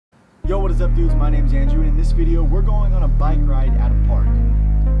Yo, what is up, dudes? My name's Andrew, and in this video we're going on a bike ride at a park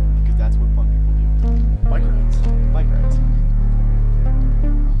because that's what fun people do. Bike rides. Bike rides.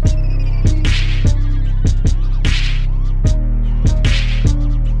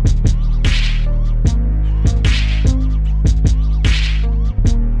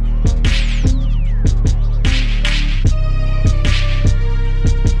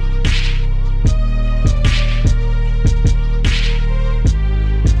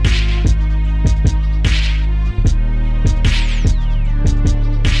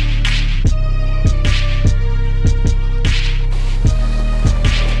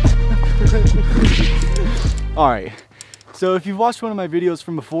 Alright, so if you've watched one of my videos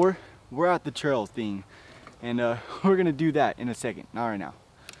from before, we're at the trail thing, and we're gonna do that in a second, not right now.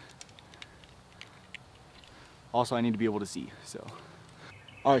 Also, I need to be able to see, so.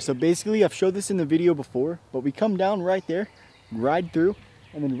 Alright, so basically I've showed this in the video before, but we come down right there, ride through,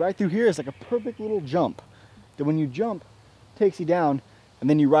 and then right through here is like a perfect little jump. That when you jump, it takes you down, and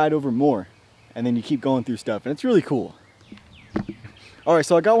then you ride over more, and then you keep going through stuff, and it's really cool. Alright,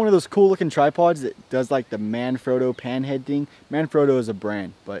 so I got one of those cool looking tripods that does like the Manfrotto panhead thing. Manfrotto is a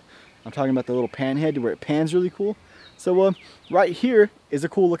brand, but I'm talking about the little panhead where it pans really cool. So right here is a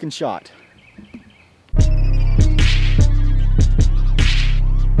cool looking shot.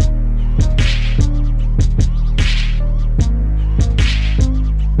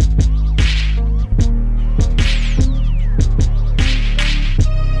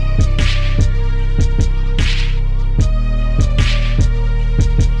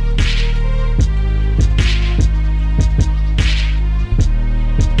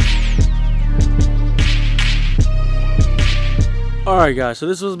 Alright guys, so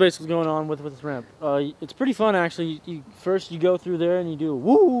this was basically going on with this ramp. It's pretty fun actually. First you go through there and you do a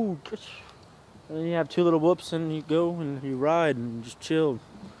woo, and then you have two little whoops and you go and you ride and just chill.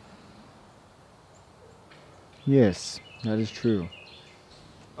 Yes, that is true.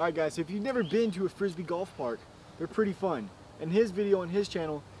 Alright guys, so if you've never been to a frisbee golf park, they're pretty fun. In his video on his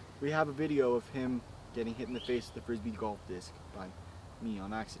channel, we have a video of him getting hit in the face with the frisbee golf disc by me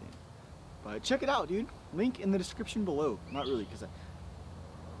on accident. But check it out, dude. Link in the description below. Not really, because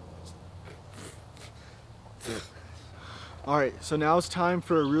Alright, so now it's time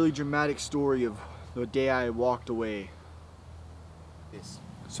for a really dramatic story of the day I walked away.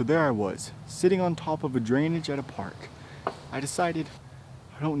 So there I was, sitting on top of a drainage at a park. I decided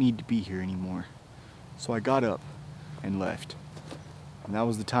I don't need to be here anymore. So I got up and left. And that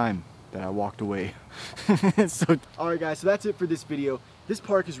was the time that I walked away. Alright guys, so that's it for this video. This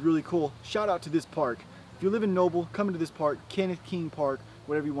park is really cool. Shout out to this park. If you live in Noble, come into this park, Kenneth King Park,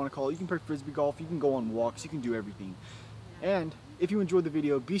 whatever you want to call it. You can play frisbee golf, you can go on walks, you can do everything. And if you enjoyed the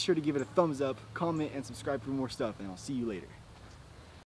video, be sure to give it a thumbs up, comment, and subscribe for more stuff, and I'll see you later.